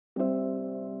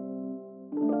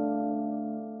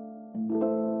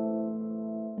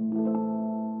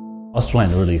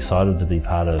Australand are really excited to be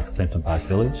part of Clemton Park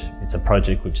Village. It's a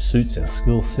project which suits our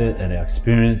skill set and our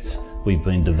experience. We've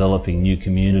been developing new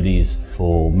communities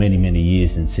for many, many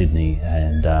years in Sydney,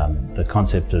 and the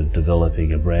concept of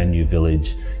developing a brand new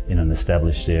village in an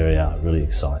established area really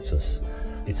excites us.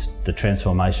 It's the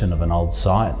transformation of an old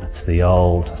site. It's the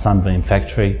old Sunbeam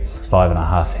factory. It's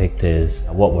 5.5 hectares.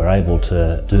 What we're able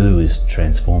to do is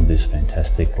transform this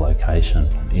fantastic location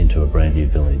into a brand new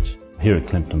village. Here at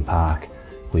Clemton Park,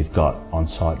 we've got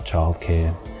on-site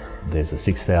childcare. There's a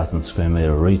 6,000 square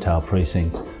metre retail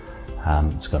precinct.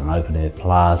 It's got an open-air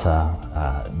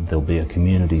plaza. There'll be a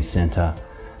community centre.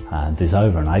 There's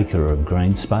over an acre of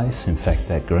green space. In fact,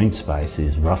 that green space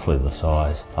is roughly the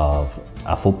size of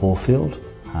a football field.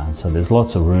 So there's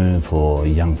lots of room for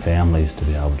young families to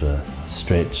be able to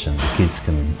stretch, and the kids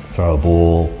can throw a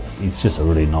ball. It's just a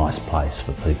really nice place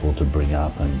for people to bring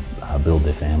up and build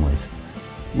their families.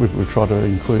 We've tried to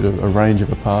include a range of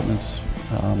apartments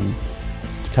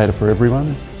to cater for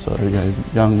everyone. So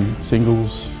young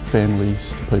singles,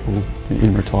 families, people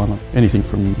in retirement. Anything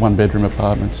from 1-bedroom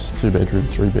apartments, 2-bedroom,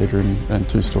 3-bedroom and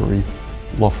 2-storey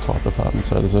loft type apartments.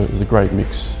 So there's a great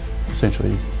mix,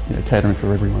 essentially catering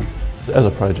for everyone. As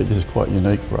a project, this is quite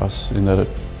unique for us in that it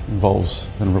involves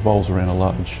and revolves around a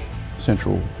large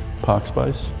central park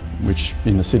space, which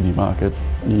in the Sydney market,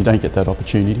 you don't get that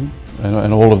opportunity.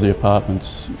 And all of the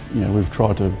apartments, we've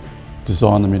tried to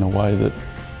design them in a way that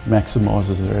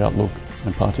maximises their outlook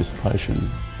and participation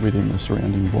within the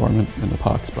surrounding environment and the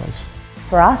park space.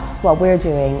 For us, what we're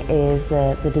doing is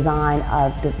the design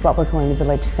of what we're calling the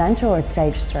Village Centre, or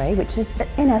Stage 3, which is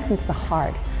in essence the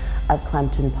heart of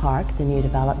Clemton Park, the new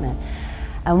development.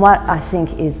 And what I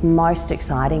think is most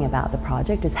exciting about the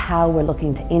project is how we're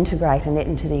looking to integrate it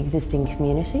into the existing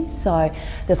community. So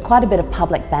there's quite a bit of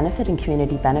public benefit and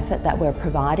community benefit that we're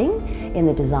providing in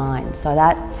the design. So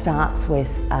that starts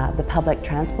with the public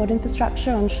transport infrastructure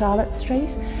on Charlotte Street.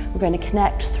 We're going to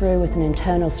connect through with an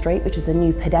internal street, which is a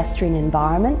new pedestrian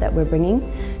environment that we're bringing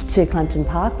to Clemton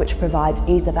Park, which provides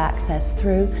ease of access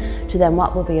through to then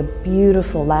what will be a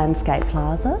beautiful landscape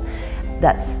plaza.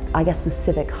 That's, I guess, the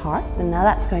civic heart, and now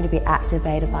that's going to be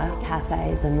activated by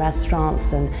cafes and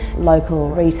restaurants and local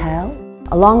retail.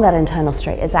 Along that internal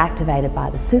street is activated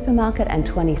by the supermarket and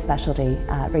 20 specialty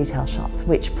retail shops,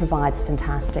 which provides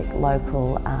fantastic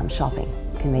local shopping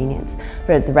convenience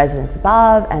for the residents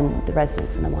above and the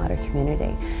residents in the wider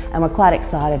community. And we're quite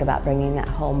excited about bringing that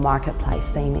whole marketplace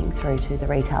theming through to the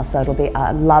retail, so it'll be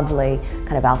a lovely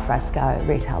kind of alfresco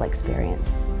retail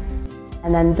experience.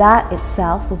 And then that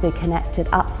itself will be connected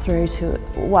up through to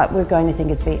what we're going to think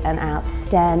is be an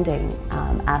outstanding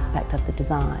aspect of the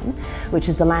design, which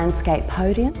is the landscape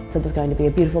podium. So there's going to be a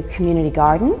beautiful community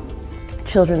garden,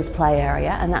 children's play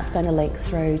area, and that's going to link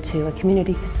through to a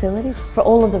community facility for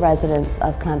all of the residents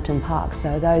of Clemton Park.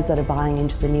 So those that are buying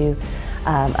into the new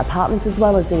apartments, as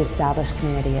well as the established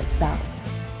community itself.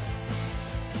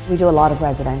 We do a lot of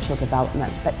residential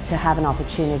development, but to have an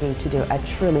opportunity to do a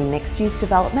truly mixed-use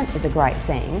development is a great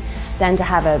thing. Then to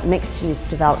have a mixed-use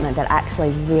development that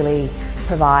actually really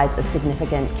provides a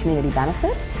significant community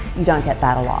benefit, you don't get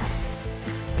that a lot.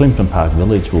 Clemton Park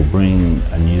Village will bring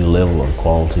a new level of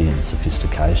quality and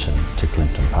sophistication to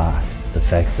Clemton Park. The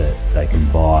fact that they can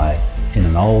buy in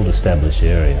an old established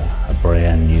area a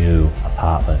brand new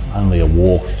apartment, only a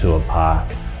walk to a park,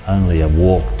 only a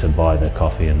walk to buy their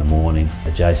coffee in the morning,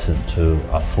 adjacent to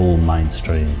a full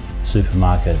mainstream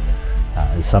supermarket,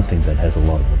 is something that has a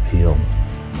lot of appeal.